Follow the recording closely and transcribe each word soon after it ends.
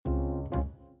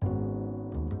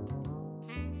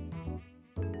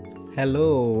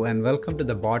Hello, and welcome to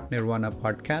the Bot Nirvana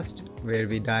podcast, where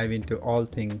we dive into all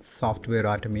things software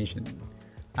automation.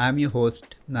 I'm your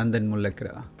host, Nandan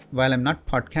Mullakra. While I'm not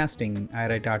podcasting, I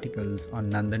write articles on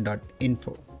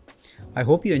nandan.info. I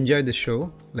hope you enjoy the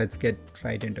show. Let's get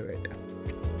right into it.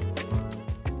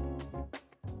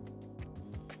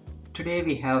 Today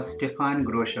we have Stefan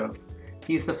Groshoff.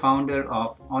 He's the founder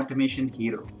of Automation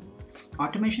Hero.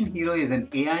 Automation Hero is an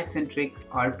AI-centric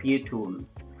RPA tool.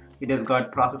 It has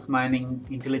got process mining,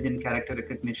 intelligent character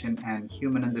recognition, and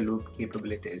human-in-the-loop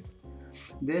capabilities.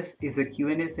 This is a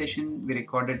Q&A session we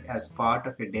recorded as part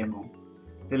of a demo.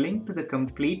 The link to the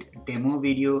complete demo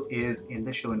video is in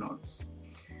the show notes.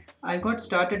 I got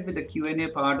started with the Q&A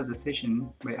part of the session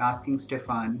by asking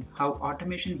Stefan how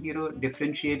Automation Hero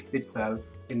differentiates itself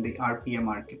in the RPA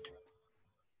market.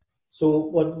 So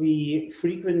what we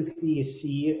frequently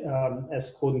see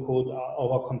as quote unquote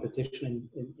our competition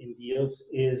in deals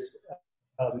is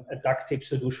a duct tape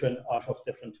solution of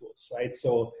different tools, right?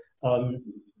 So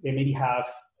they maybe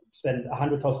spend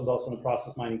 $100,000 on a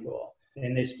process mining tool,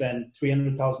 and they spend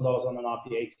 $300,000 on an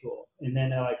RPA tool, and then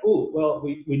they're like, oh, well,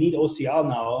 we need OCR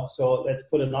now, so let's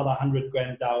put another 100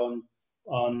 grand down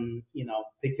on,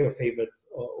 pick your favorite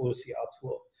OCR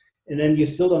tool. And then you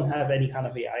still don't have any kind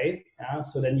of AI.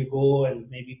 So then you go and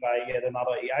maybe buy yet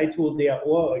another AI tool there,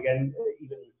 or again,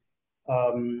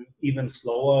 even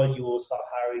slower, you will start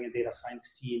hiring a data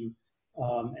science team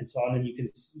and so on. And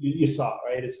you saw,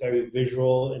 right? It's very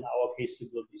visual in our case to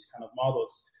build these kind of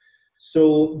models.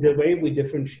 So the way we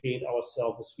differentiate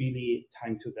ourselves is really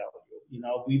time to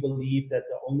value. We believe that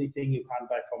the only thing you can't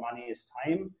buy for money is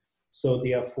time. So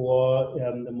therefore,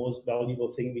 the most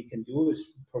valuable thing we can do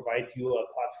is provide you a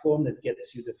platform that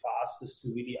gets you the fastest to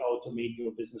really automate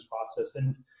your business process.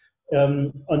 And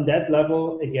on that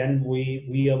level, again,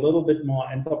 we are a little bit more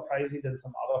enterprisey than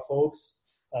some other folks.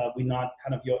 We're not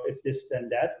kind of your if this then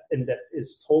that, and that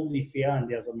is totally fair,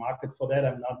 and there's a market for that.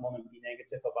 I'm not want to be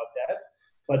negative about that,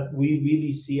 but we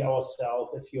really see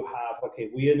ourselves if you have,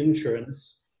 we're an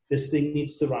insurance. This thing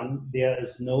needs to run. There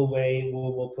is no way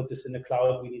we'll put this in the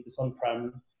cloud. We need this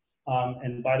on-prem.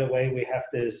 And by the way, we have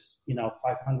this,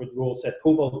 500 rules that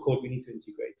COBOL code we need to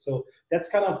integrate. So that's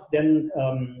kind of then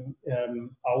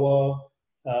our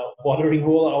watering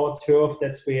hole, our turf.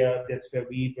 That's where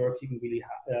we working really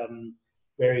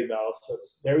very well. So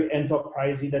it's very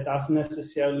enterprisey. That doesn't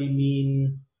necessarily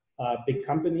mean big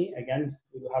company. Again,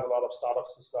 we have a lot of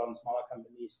startups as well and smaller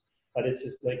companies. But it's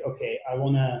just like, I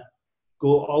want to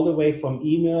go all the way from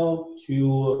email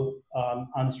to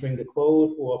answering the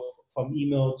quote, or from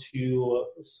email to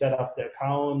set up the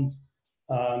account,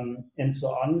 and so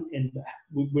on. And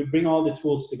we bring all the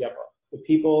tools together. The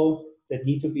people that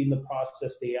need to be in the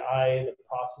process, the AI, the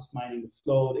process mining, the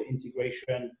flow, the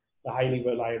integration, the highly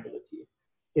reliability.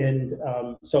 And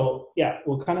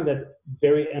we're kind of that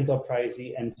very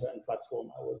enterprisey end-to-end platform,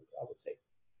 I would say.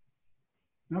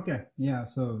 Okay, yeah,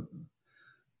 so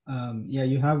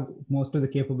you have most of the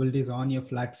capabilities on your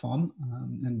platform,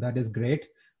 and that is great.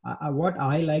 What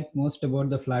I like most about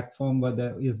the platform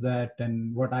is that,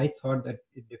 and what I thought that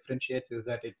it differentiates is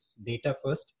that it's data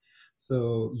first.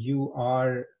 So you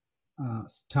are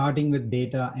starting with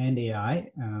data and AI,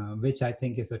 which I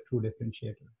think is a true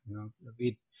differentiator.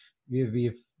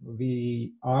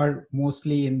 We are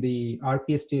mostly in the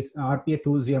RPA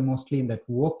tools. We are mostly in that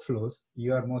workflows.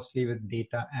 You are mostly with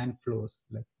data and flows,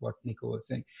 like what Nico was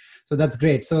saying. So that's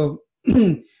great. So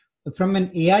from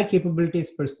an AI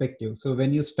capabilities perspective, so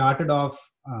when you started off,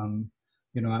 I'm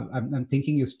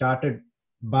thinking you started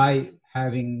by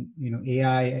having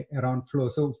AI around flow.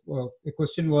 So the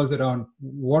question was around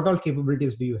what all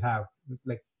capabilities do you have?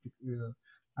 Like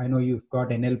I know you've got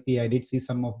NLP. I did see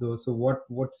some of those. So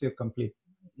what's your complete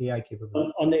AI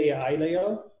capability? On the AI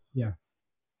layer? Yeah.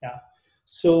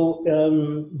 So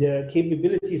the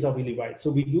capabilities are really wide.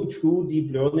 So we do true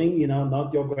deep learning,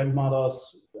 not your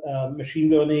grandmother's machine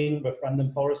learning with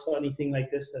random forest or anything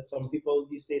like this that some people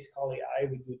these days call AI.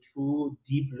 We do true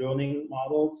deep learning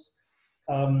models.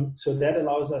 So that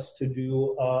allows us to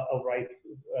do a wide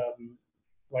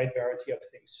variety of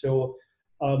things. So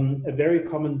a very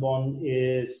common one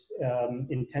is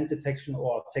intent detection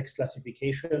or text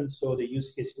classification. So the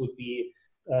use case would be,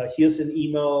 here's an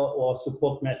email or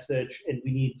support message, and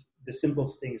we need the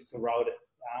simplest things to route it.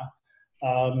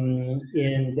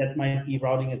 And that might be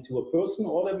routing it to a person,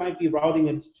 or that might be routing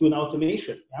it to an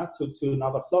automation, to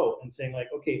another flow, and saying like,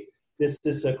 this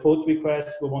is a quote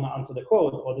request, we want to answer the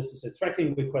quote, or this is a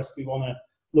tracking request, we want to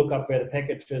look up where the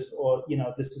package is, or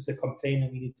this is a complaint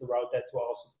and we need to route that to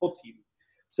our support team.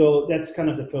 So that's kind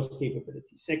of the first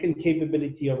capability. Second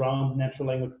capability around natural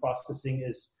language processing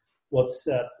is what's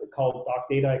called dark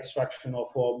data extraction, or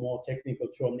for a more technical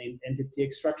term named entity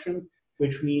extraction,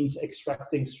 which means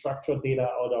extracting structured data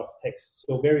out of text.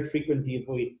 So very frequently, if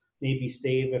we maybe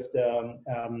stay with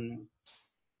the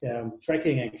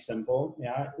tracking example,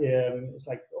 it's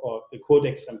like, or the quote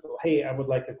example. Hey, I would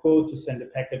like a quote to send a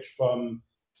package from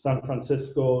San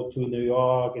Francisco to New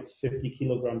York. It's 50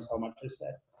 kilograms. How much is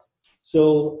that?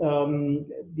 So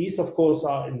these, of course,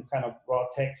 are in kind of raw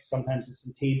text. Sometimes it's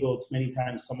in tables. Many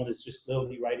times someone is just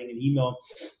literally writing an email.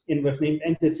 And with named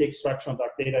entity extraction or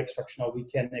dark data extraction, we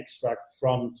can extract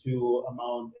from, to,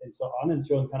 amount, and so on, and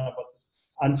turn kind of what's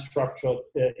unstructured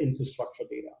into structured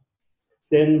data.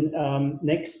 Then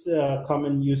next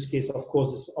common use case, of course,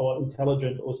 is our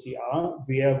intelligent OCR,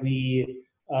 where we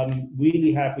we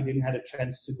didn't have a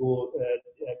chance to go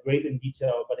great in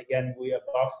detail, but again, we are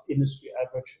above industry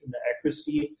average in the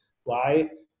accuracy. Why?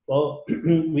 Well,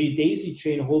 we daisy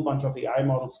chain a whole bunch of AI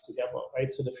models together,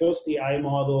 right? So the first AI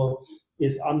model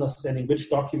is understanding which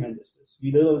document is this.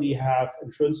 We literally have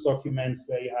insurance documents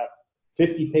where you have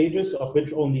 50 pages, of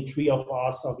which only 3 of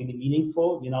us are really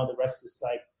meaningful. The rest is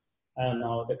like, I don't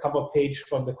know, the cover page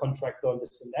from the contractor and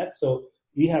this and that. So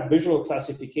we have visual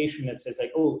classification that says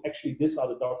like, oh, actually, these are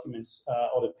the documents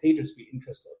or the pages we're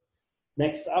interested in.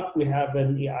 Next up, we have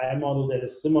an AI model that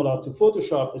is similar to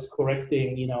Photoshop, is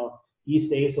correcting, these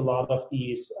days a lot of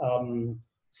these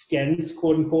scans,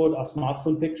 quote unquote, are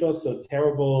smartphone pictures, so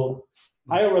terrible,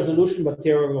 higher resolution, but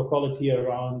terrible quality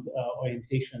around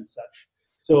orientation and such.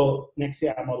 So next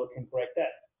AI model can correct that.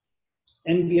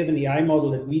 And we have an AI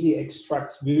model that really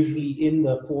extracts visually in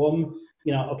the form,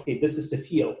 okay, this is the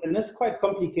field. And that's quite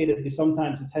complicated because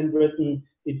sometimes it's handwritten,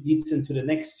 it leads into the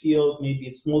next field, maybe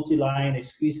it's multi-line, they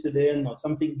squeeze it in or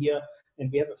something here.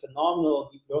 And we have a phenomenal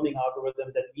deep learning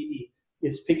algorithm that really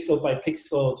is pixel by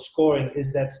pixel scoring.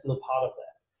 Is that still part of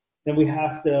that? Then we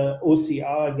have the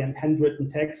OCR, again, handwritten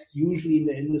text. Usually in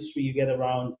the industry, you get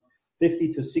around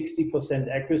 50 to 60%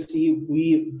 accuracy.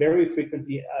 We very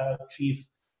frequently achieve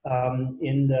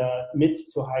in the mid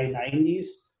to high 90s.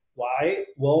 Why?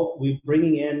 Well, we're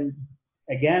bringing in,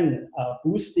 again,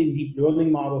 boosting deep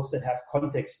learning models that have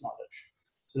context knowledge.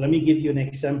 So let me give you an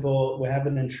example. We have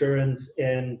an insurance,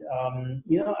 and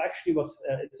actually,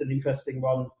 it's an interesting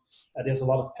one. There's a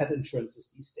lot of pet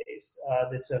insurances these days.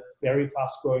 It's a very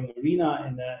fast-growing arena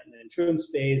in the insurance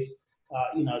space.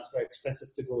 It's very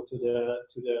expensive to go to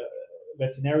the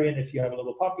veterinarian if you have a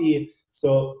little puppy,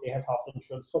 so they have health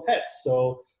insurance for pets.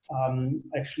 So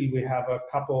actually, we have a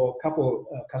couple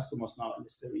customers now in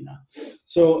this arena.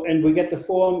 So, and we get the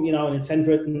form, and it's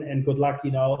handwritten, and good luck,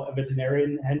 a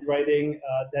veterinarian handwriting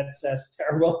that's as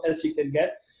terrible as you can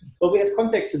get. But we have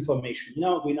context information.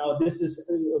 We know this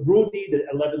is Rudy, the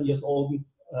 11 years old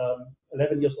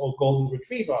golden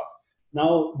retriever.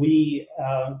 Now we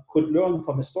could learn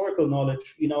from historical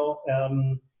knowledge,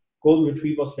 golden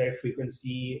retrievers very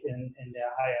frequently in their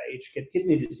higher age get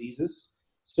kidney diseases.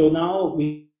 So now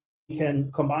we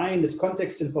can combine this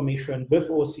context information with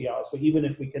OCR. So even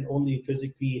if we can only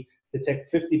physically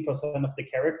detect 50% of the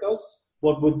characters,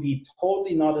 what would be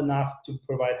totally not enough to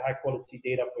provide high quality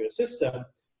data for your system,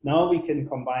 now we can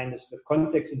combine this with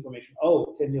context information.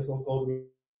 Oh, 10 years old golden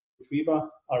retriever,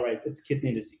 all right, it's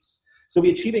kidney disease. So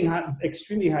we're achieving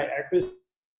extremely high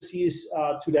accuracies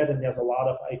to that, and there's a lot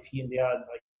of IP in there, and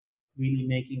like really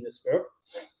making this work.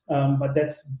 But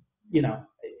that's,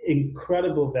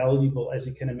 incredible valuable, as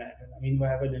you can imagine. I mean, we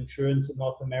have an insurance in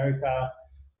North America.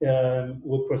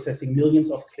 We're processing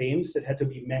millions of claims that had to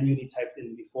be manually typed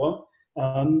in before.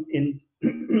 And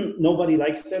nobody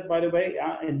likes that, by the way.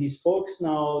 And these folks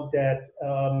now that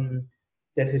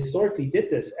historically did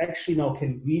this actually now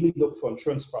can really look for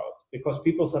insurance fraud, because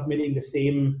people submitting the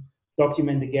same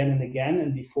document again and again,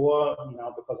 and before,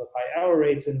 because of high error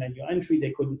rates and manual entry,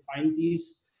 they couldn't find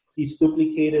these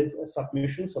duplicated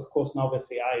submissions. Of course, now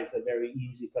with AI, it's a very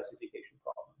easy classification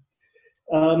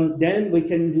problem. Then we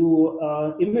can do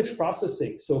image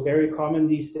processing. So very common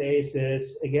these days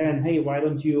is, again, hey, why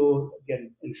don't you,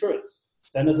 again, insurance,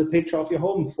 send us a picture of your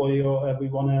home for your, we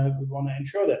wanna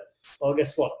insure that. Well,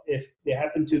 guess what? If there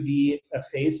happen to be a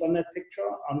face on that picture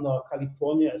under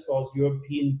California as well as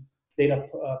European data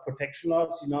protection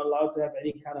laws, you're not allowed to have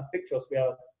any kind of pictures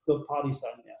where third parties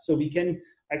are in there. So we can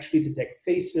actually detect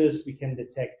faces, we can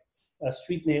detect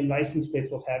street name, license plates,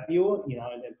 what have you,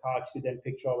 and then car accident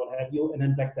picture, what have you, and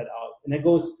then back that out. And it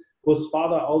goes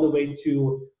farther all the way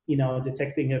to,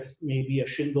 detecting if maybe a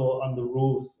shingle on the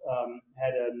roof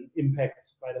had an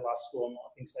impact by the last storm or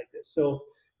things like this. So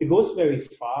it goes very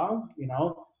far,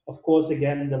 Of course,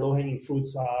 again, the low-hanging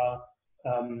fruits are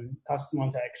customer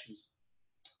interactions.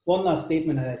 One last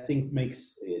statement that I think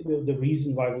makes the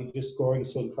reason why we're just growing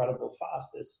so incredible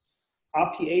fast is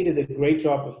RPA did a great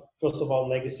job of, first of all,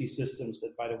 legacy systems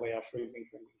that, by the way, are shrinking.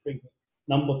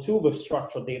 Number two, with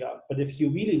structured data. But if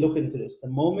you really look into this, the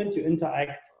moment you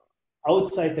interact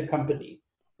outside the company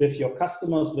with your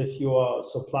customers, with your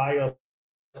suppliers,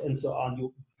 and so on,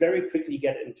 you very quickly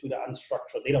get into the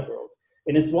unstructured data world.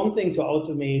 And it's one thing to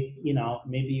automate,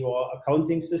 maybe your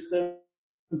accounting system,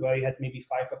 where you had maybe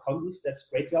 5 accountants. That's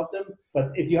great to help them.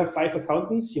 But if you have 5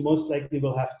 accountants, you most likely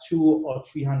will have 200 or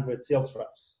 300 sales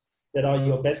reps that are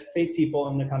your best paid people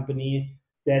in the company,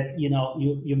 that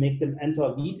you make them enter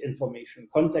lead information,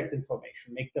 contact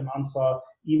information, make them answer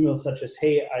emails such as,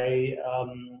 hey,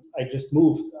 I just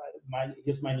moved,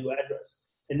 here's my new address.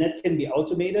 And that can be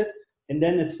automated. And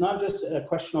then it's not just a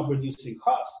question of reducing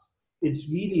cost. It's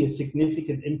really a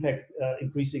significant impact,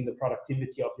 increasing the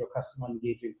productivity of your customer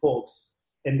engaging folks.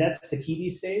 And that's the key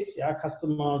these days. Yeah,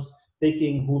 customers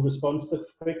picking who responds the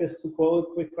quickest to quote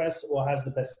requests or has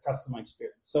the best customer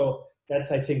experience. So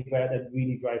that's, I think, where that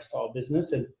really drives our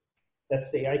business, and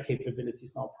that's the AI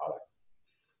capabilities in our product.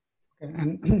 Okay.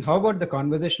 And how about the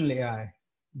conversational AI?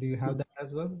 Do you have that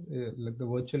as well, like the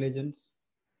virtual agents?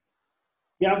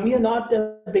 Yeah, we are not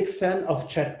a big fan of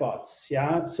chatbots.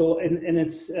 Yeah, so and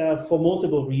it's for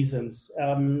multiple reasons.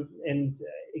 And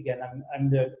again, I'm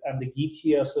the geek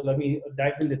here, so let me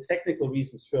dive into technical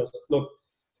reasons first. Look,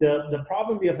 the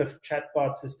problem we have with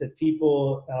chatbots is that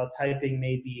people typing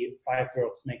maybe 5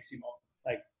 words maximum,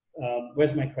 like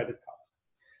where's my credit card?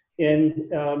 And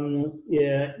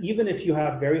even if you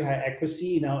have very high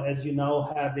accuracy, as you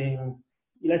know,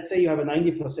 let's say you have a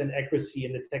 90% accuracy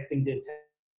in detecting the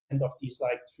intent of these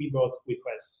like 3-word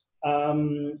requests.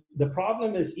 The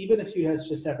problem is, even if you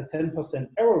just have a 10%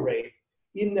 error rate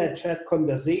in that chat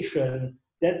conversation,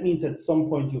 that means at some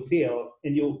point you fail,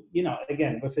 and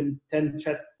again, within 10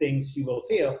 chat things you will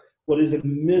fail. What is a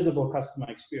miserable customer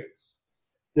experience?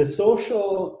 The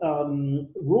social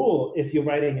rule, if you're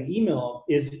writing an email,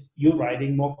 is you're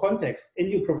writing more context, and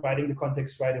you're providing the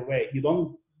context right away. You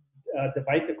don't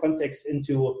divide the context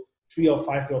into 3 or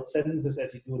 5 word sentences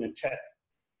as you do in a chat.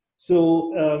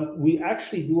 So we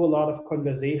actually do a lot of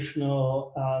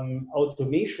conversational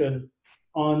automation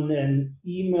on an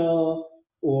email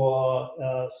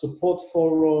or support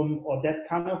forum or that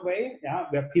kind of way, yeah,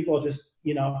 where people are just,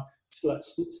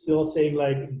 still saying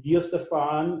like, dear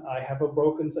Stefan, I have a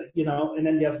broken, and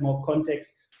then there's more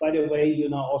context. By the way,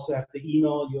 also have the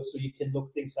email, so you can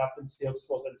look things up in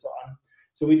Salesforce and so on.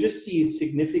 So we just see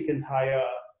significant higher,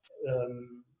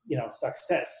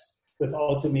 success with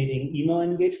automating email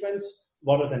engagements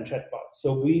rather than chatbots.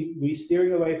 So we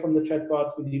steering away from the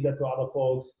chatbots. We leave that to other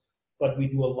folks, but we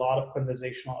do a lot of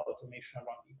conversational automation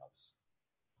around emails.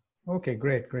 Okay,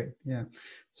 great. Yeah.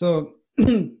 So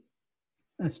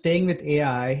staying with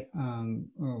AI,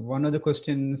 one of the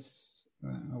questions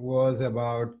was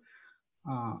about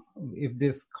if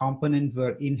these components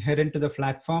were inherent to the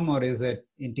platform, or is it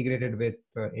integrated with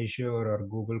Azure or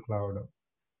Google Cloud?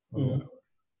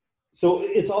 So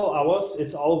it's all ours.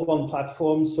 It's all one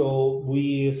platform. So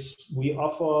we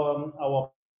offer our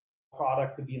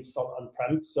product to be installed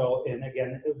on-prem. So, and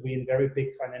again, we're in very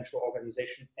big financial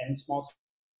organization and small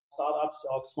startups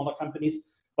or smaller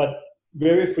companies, but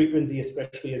very frequently,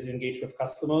 especially as you engage with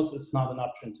customers, it's not an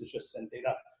option to just send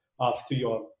data off to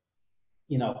your,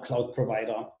 cloud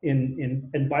provider.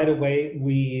 And by the way,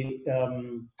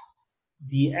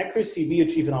 the accuracy we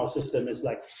achieve in our system is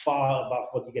like far above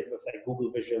what you get with like Google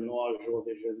Vision or Azure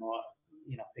Vision or,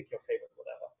 pick your favorite,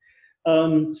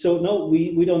 whatever. So no,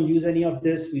 we don't use any of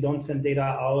this. We don't send data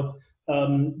out.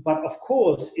 But of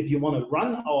course, if you want to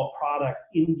run our product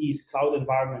in these cloud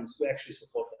environments, we actually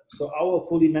support them. So our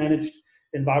fully managed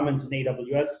environments in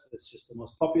AWS, it's just the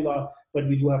most popular, but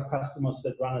we do have customers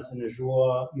that run us in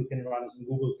Azure. You can run us in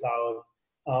Google Cloud.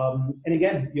 And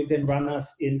again, you can run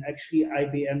us in actually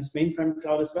IBM's mainframe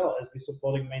cloud as well, as we're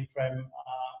supporting mainframe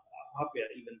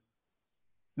hardware even.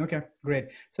 Okay, great.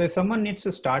 So if someone needs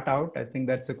to start out, I think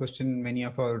that's a question many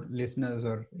of our listeners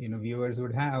or viewers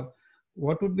would have.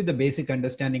 What would be the basic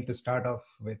understanding to start off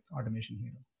with Automation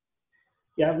Hero?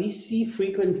 Yeah, we see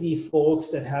frequently folks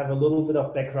that have a little bit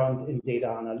of background in data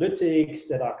analytics,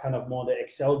 that are kind of more the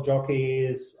Excel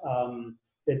jockeys,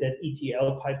 that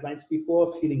ETL pipelines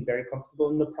before, feeling very comfortable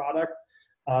in the product.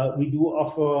 We do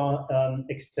offer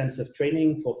extensive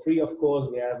training for free, of course.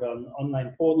 We have an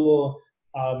online portal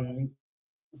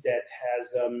that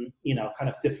has, kind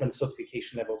of different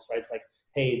certification levels, right? It's like,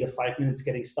 hey, the 5 minutes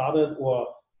getting started, or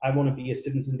I want to be a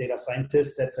citizen data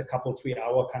scientist. That's a couple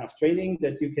 3-hour kind of training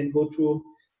that you can go through.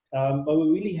 But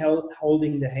we're really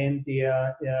holding the hand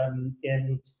there.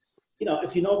 And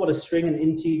if you know what a string, an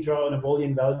integer, and a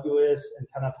Boolean value is, and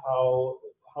kind of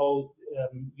how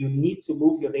you need to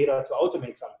move your data to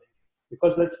automate something.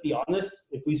 Because let's be honest,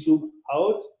 if we zoom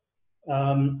out,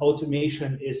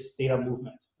 automation is data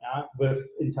movement, yeah, with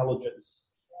intelligence.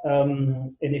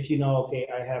 And if you know, okay,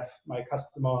 I have my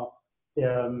customer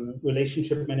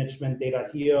relationship management data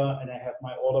here, and I have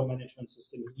my order management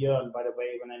system here, and by the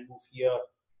way, when I move here,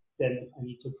 then I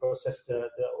need to process the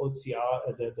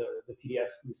OCR, the PDF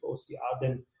with OCR,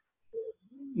 then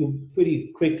you're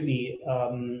pretty quickly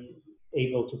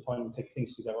able to point and take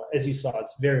things together. As you saw,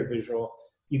 it's very visual.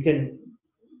 You can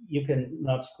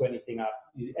not screw anything up.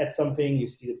 You add something, you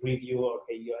see the preview,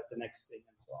 okay, you add the next thing,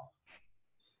 and so on.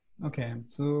 Okay,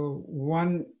 so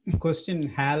one question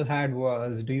Hal had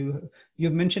was, you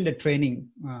mentioned a training,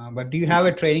 but do you have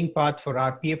a training path for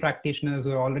RPA practitioners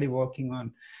who are already working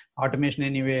on Automation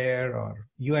Anywhere or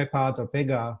UiPath or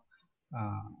Pega?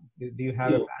 Do you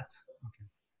have a path? Okay.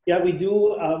 Yeah, we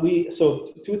do.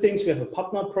 So two things. We have a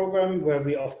partner program where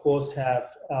we, of course, have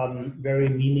very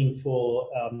meaningful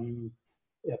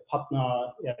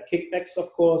partner kickbacks,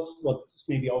 of course, what's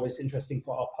maybe always interesting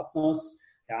for our partners.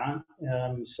 Yeah.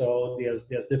 So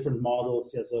there's different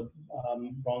models. There's a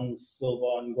bronze,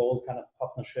 silver, and gold kind of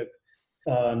partnership.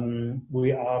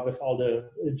 We are with all the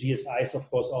GSIs, of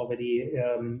course, already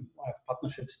have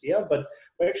partnerships there, but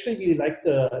we actually really like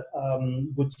the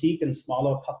boutique and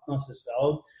smaller partners as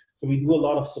well. So we do a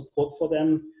lot of support for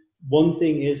them. One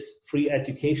thing is free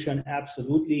education,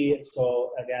 absolutely.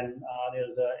 So again,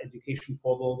 there's an education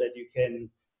portal that you can,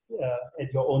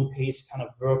 at your own pace, kind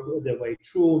of work the way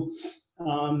through.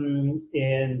 And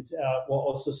we'll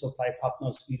also supply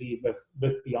partners really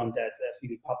with beyond that. There's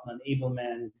really partner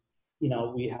enablement.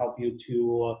 We help you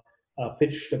to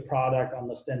pitch the product,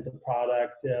 understand the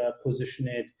product, position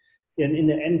it. And in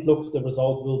the end, look, the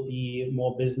result will be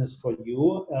more business for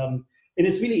you. And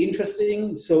it's really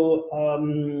interesting. So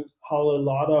how a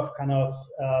lot of kind of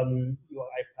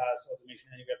UiPath,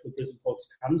 Automation Anywhere Prism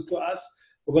folks comes to us,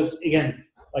 because again,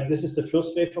 like this is the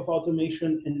first wave of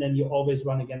automation, and then you always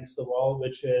run against the wall,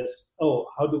 which is,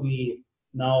 how do we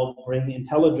now bring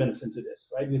intelligence into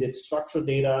this, right? We did structured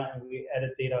data and we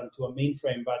added data into a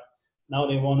mainframe, but now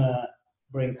they want to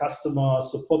bring customer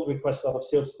support requests out of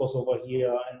Salesforce over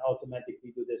here and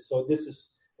automatically do this. So this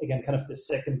is, again, kind of the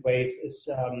second wave is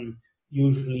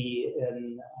usually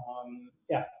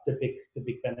the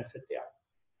big benefit there.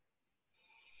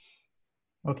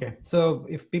 Okay, so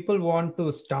if people want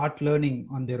to start learning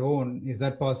on their own, is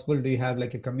that possible? Do you have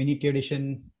like a community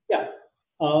edition? Yeah,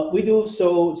 we do.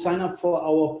 So sign up for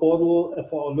our portal,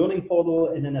 for our learning portal,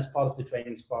 and then as part of the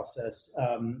trainings process,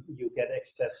 you get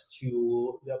access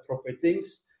to the appropriate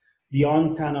things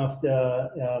beyond kind of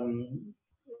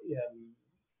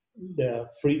the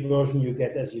free version you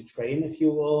get as you train, if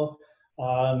you will.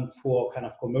 For kind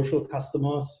of commercial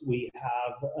customers, we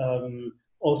have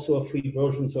also a free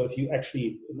version. So if you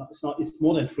actually, it's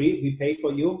more than free, we pay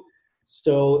for you.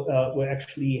 So we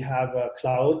actually have a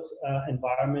cloud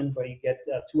environment where you get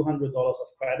 $200 of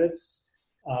credits.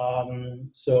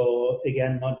 So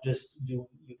again, not just you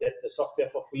get the software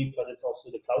for free, but it's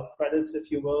also the cloud credits, if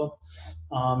you will.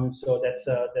 So that's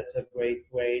a great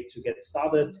way to get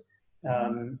started.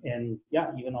 And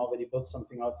yeah, even already built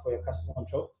something out for your customer and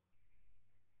show it.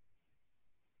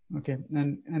 Okay,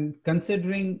 and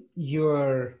considering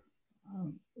your,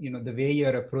 the way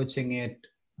you're approaching it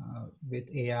with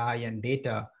AI and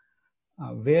data,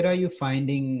 where are you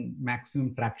finding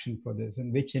maximum traction for this?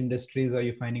 And which industries are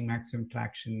you finding maximum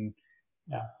traction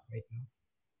right now?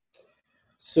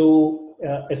 So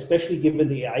especially given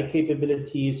the AI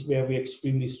capabilities, where we're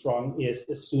extremely strong is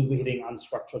soon we're hitting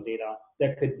unstructured data.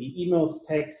 That could be emails,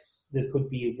 texts, this could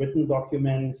be written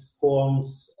documents,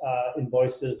 forms,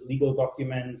 invoices, legal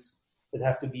documents that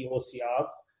have to be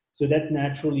OCR'd. So that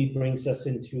naturally brings us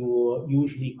into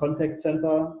usually contact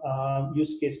center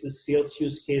use cases, sales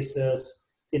use cases,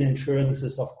 in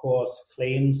insurances, of course,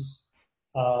 claims,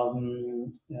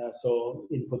 so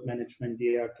input management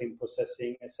there, claim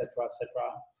processing, etc.,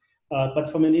 etc.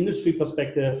 But from an industry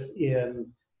perspective,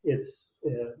 it's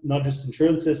not just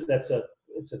insurances.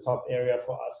 It's a top area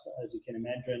for us, as you can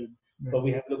imagine. Right. But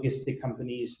we have logistic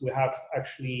companies. We have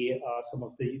actually some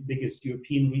of the biggest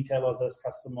European retailers as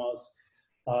customers.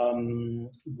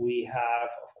 We have,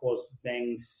 of course,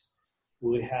 banks.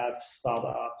 We have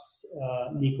startups.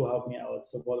 Nico, help me out.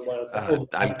 So what else?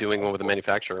 I'm doing one with a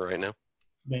manufacturer right now.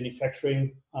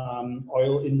 Manufacturing,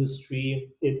 oil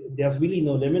industry. There's really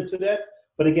no limit to that.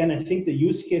 But again, I think the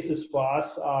use cases for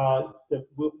us are that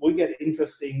will get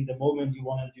interesting the moment you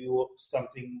want to do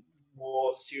something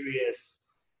more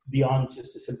serious beyond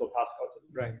just a simple task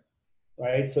automation. Right.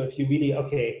 right? So if you really,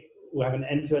 okay, we have an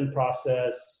end-to-end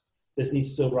process, this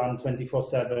needs to run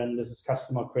 24/7, this is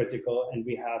customer critical, and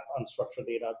we have unstructured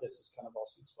data, this is kind of our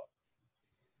sweet spot.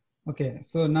 Okay,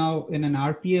 so now in an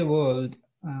RPA world,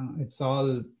 it's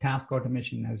all task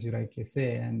automation, as you rightly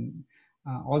say. And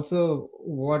also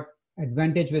what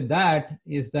advantage with that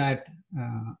is that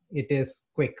it is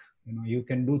quick. You know, you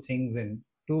can do things in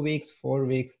 2 weeks, 4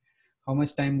 weeks. How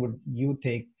much time would you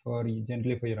take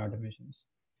generally for your automations?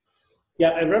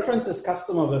 Yeah, I referenced this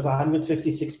customer with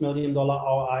 $156 million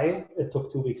ROI. It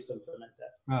took 2 weeks to implement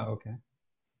that. Oh, okay.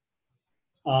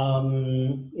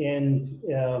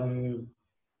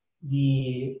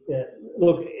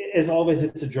 Look, as always,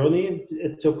 it's a journey.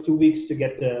 It took 2 weeks to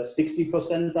get the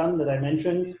 60% done that I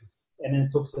mentioned, and then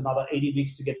it took another 80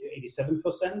 weeks to get to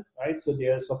 87%, right? So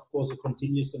there's, of course, a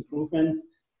continuous improvement,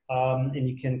 and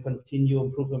you can continue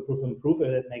improve, if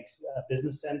it makes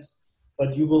business sense.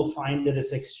 But you will find that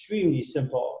it's extremely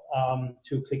simple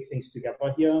to click things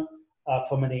together here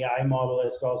from an AI model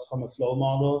as well as from a flow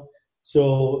model.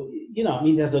 So, you know, I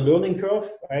mean, there's a learning curve,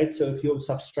 right? So if you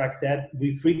subtract that,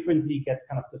 we frequently get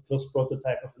kind of the first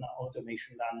prototype of an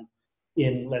automation done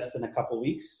in less than a couple of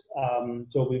weeks.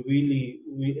 So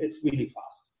it's really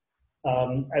fast.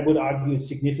 I would argue it's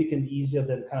significantly easier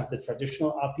than kind of the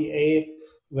traditional RPA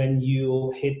when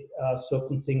you hit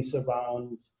certain things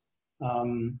around,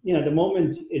 you know, the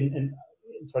moment in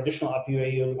traditional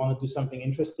RPA, you want to do something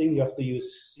interesting, you have to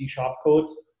use C# code.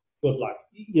 Good luck.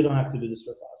 You don't have to do this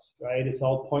with us, right? It's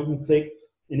all point and click.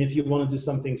 And if you want to do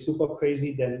something super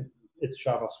crazy, then it's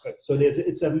JavaScript. So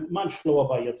it's a much lower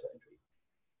barrier to entry.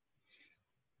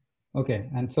 Okay.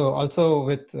 And so also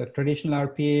with traditional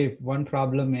RPA, one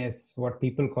problem is what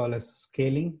people call as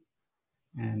scaling.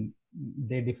 And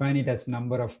they define it as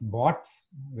number of bots,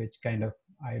 which kind of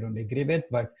I don't agree with,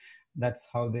 but that's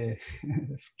how they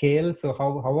scale. So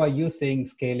how are you saying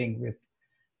scaling with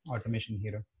Automation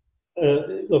Hero?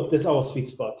 Look, this is our sweet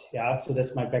spot. Yeah, so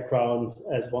that's my background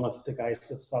as one of the guys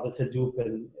that started Hadoop.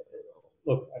 And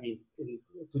look, I mean, in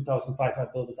 2005, I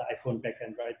built the iPhone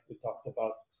backend, right? We talked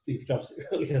about Steve Jobs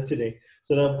earlier today.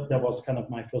 So that was kind of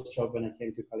my first job when I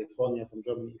came to California from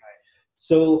Germany.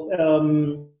 So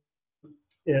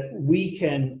we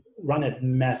can run at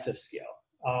massive scale.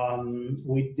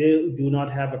 We do not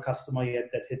have a customer yet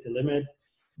that hit the limit.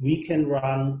 We can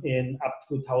run in up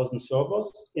to 1,000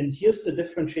 servers. And here's the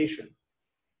differentiation.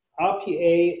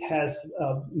 RPA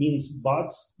means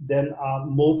bots, then are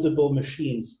multiple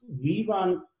machines. We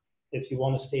run, if you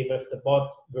want to stay with the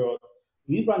bot world,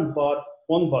 we run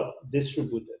one bot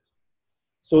distributed.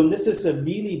 So this is a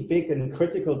really big and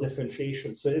critical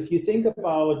differentiation. So if you think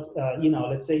about, you know,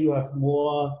 let's say you have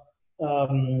more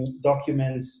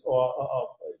documents or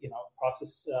you know,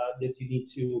 process that you need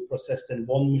to process than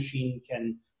one machine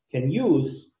can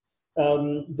use.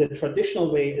 The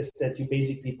traditional way is that you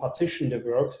basically partition the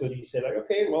work. So you say like,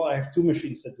 okay, well, I have two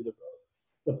machines that do the work.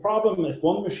 The problem, if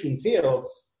one machine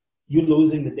fails, you're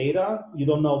losing the data. You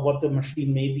don't know what the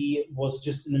machine maybe was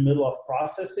just in the middle of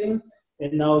processing.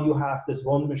 And now you have this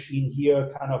one machine here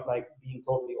kind of like being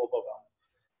totally overwhelmed.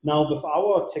 Now with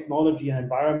our technology and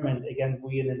environment, again,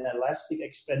 we're in an elastic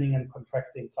expanding and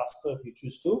contracting cluster if you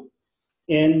choose to.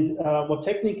 And what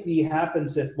technically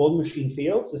happens if one machine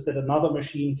fails is that another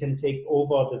machine can take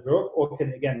over the work or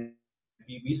can, again,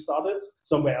 be restarted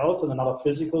somewhere else on another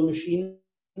physical machine.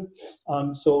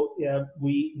 So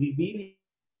we really,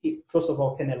 first of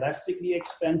all, can elastically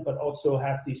expand, but also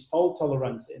have these fault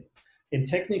tolerance in. And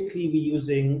technically, we're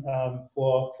using,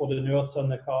 for the nerds on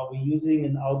the call, we're using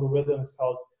an algorithm. It's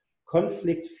called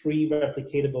conflict-free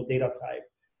replicatable data type.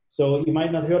 So you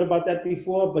might not heard about that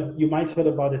before, but you might heard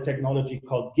about a technology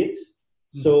called Git.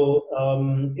 So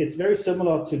it's very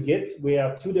similar to Git,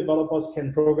 where two developers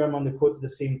can program on the code at the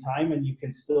same time, and you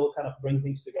can still kind of bring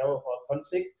things together without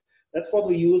conflict. That's what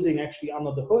we're using actually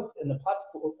under the hood in the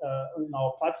platform, in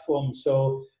our platform.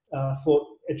 So for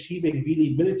achieving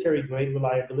really military-grade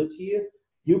reliability,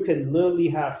 you can literally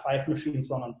have 5 machines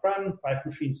run on-prem, 5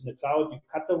 machines in the cloud. You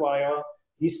cut the wire.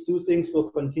 These two things will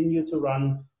continue to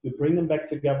run. You bring them back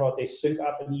together. They sync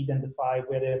up and identify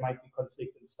where there might be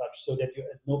conflict and such, so that you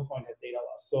at no point have data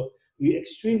loss. So we're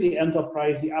extremely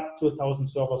enterprisey, up to 1,000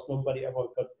 servers. Nobody ever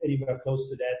got anywhere close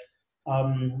to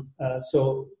that.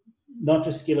 So not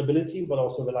just scalability, but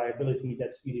also reliability.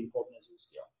 That's really important as you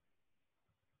scale.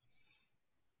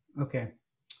 Okay.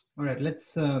 All right.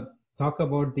 Let's talk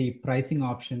about the pricing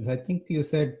options. I think you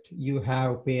said you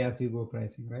have pay-as-you-go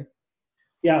pricing, right?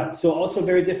 Yeah, so also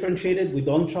very differentiated. We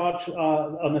don't charge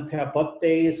on a per bot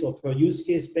base or per use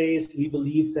case base. We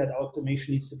believe that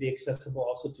automation needs to be accessible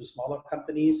also to smaller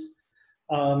companies.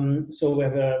 So we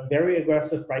have a very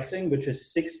aggressive pricing, which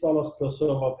is $6 per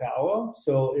server per hour.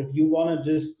 So if you want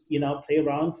to just, play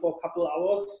around for a couple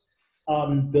hours,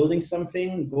 building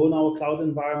something, go in our cloud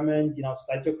environment,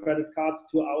 slide your credit card,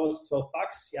 2 hours, $12,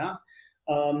 yeah.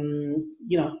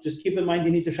 Just keep in mind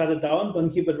you need to shut it down.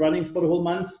 Don't keep it running for the whole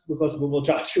month because we will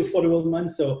charge you for the whole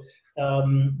month. So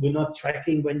we're not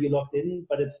tracking when you logged in,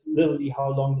 but it's literally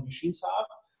how long the machines are.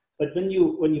 But when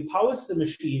you pause the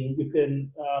machine, you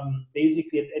can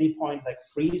basically at any point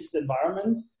freeze the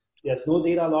environment. There's no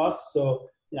data loss. So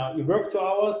you work 2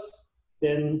 hours,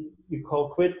 then you call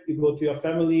quit, you go to your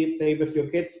family, play with your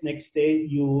kids. Next day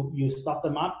you start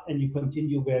them up and you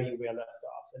continue where you were left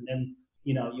off. And then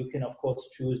you can of course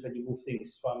choose when you move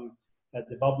things from a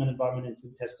development environment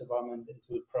into test environment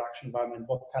into production environment,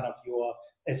 what kind of your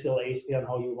SLAs there and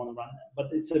how you want to run them. But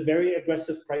it's a very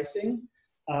aggressive pricing.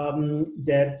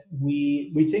 That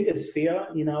we think is fair.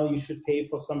 You should pay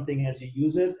for something as you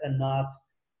use it and not,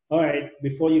 all right,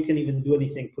 before you can even do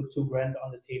anything, put $2,000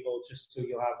 on the table just so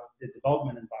you have the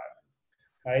development environment,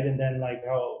 right? And then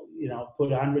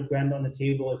put $100,000 on the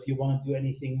table if you want to do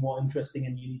anything more interesting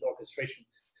and you need orchestration.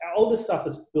 All this stuff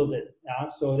is built in, yeah?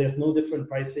 So there's no different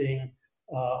pricing.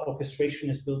 Orchestration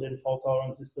is built in, fault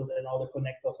tolerance is built in, all the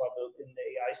connectors are built in, the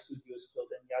AI studio is built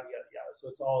in, yada, yada, yada. So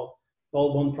it's all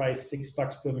one price, $6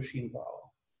 per machine per hour.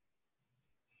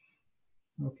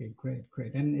 Okay,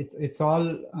 great. And it's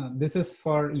all, this is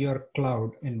for your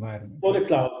cloud environment. For the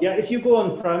cloud, yeah. If you go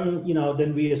on-prem,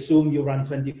 then we assume you run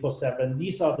 24/7.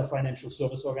 These are the financial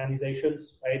service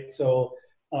organizations, right? So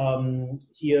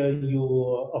here you,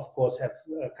 of course, have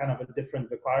kind of a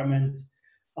different requirement.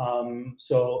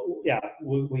 So yeah,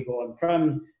 we go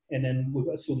on-prem and then we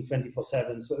assume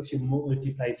 24/7. So if you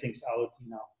multiply things out,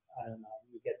 I don't know,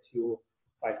 you get to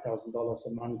 $5,000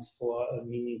 a month for a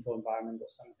meaningful environment or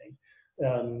something.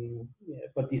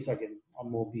 But these again are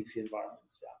more beefy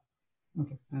environments. Yeah.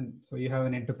 Okay, and so you have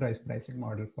an enterprise pricing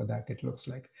model for that, it looks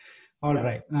like. All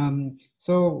right.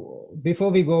 So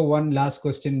before we go, one last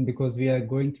question, because we are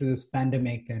going through this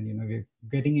pandemic and we're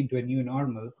getting into a new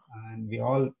normal, and we're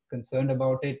all concerned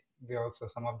about it. We also,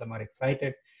 some of them are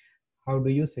excited. How do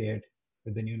you see it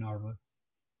with the new normal?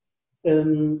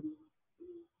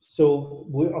 So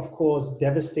we're, of course,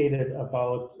 devastated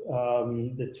about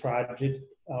the tragedy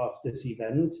of this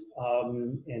event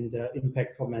and the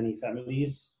impact for many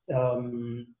families.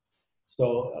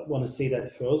 So I want to say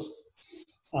that first.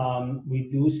 We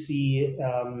do see,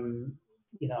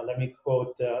 let me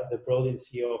quote the brilliant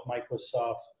CEO of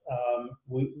Microsoft.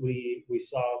 We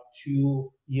saw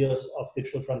 2 years of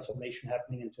digital transformation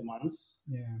happening in 2 months.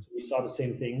 Yeah. So we saw the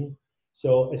same thing.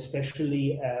 So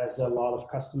especially as a lot of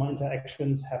customer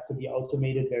interactions have to be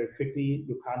automated very quickly,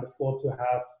 you can't afford to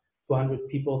have 200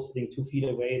 people sitting 2 feet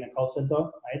away in a call center,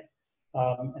 right?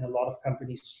 And a lot of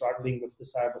companies struggling with the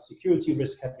cybersecurity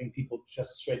risk, having people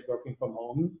just straight working from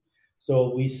home.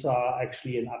 So we saw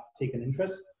actually an uptake in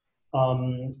interest.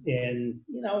 And,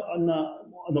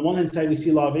 on the one hand side, we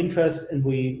see a lot of interest, and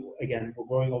we're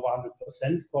growing over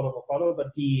 100% quarter over quarter,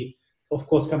 but of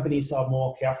course, companies are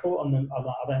more careful on the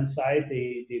other hand side.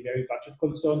 They're very budget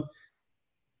concerned.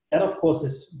 That, of course,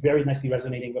 is very nicely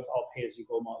resonating with our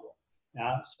pay-as-you-go model.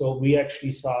 Yeah, so we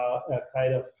actually saw a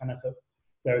kind of a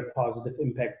very positive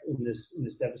impact in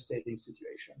this devastating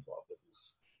situation for our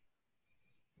business.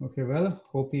 Okay, well,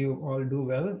 hope you all do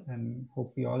well and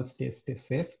hope we all stay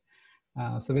safe.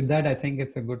 So with that, I think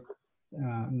it's a good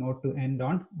note to end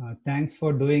on. Thanks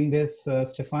for doing this,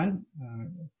 Stefan.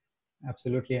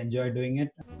 Absolutely enjoy doing it.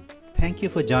 Thank you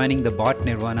for joining the Bot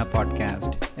Nirvana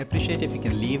podcast. Appreciate if you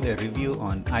can leave a review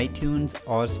on iTunes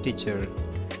or Stitcher.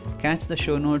 Catch the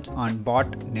show notes on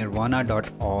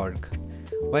botnirvana.org.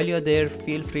 While you're there,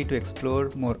 feel free to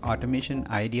explore more automation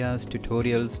ideas,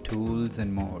 tutorials, tools,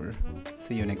 and more.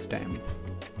 See you next time.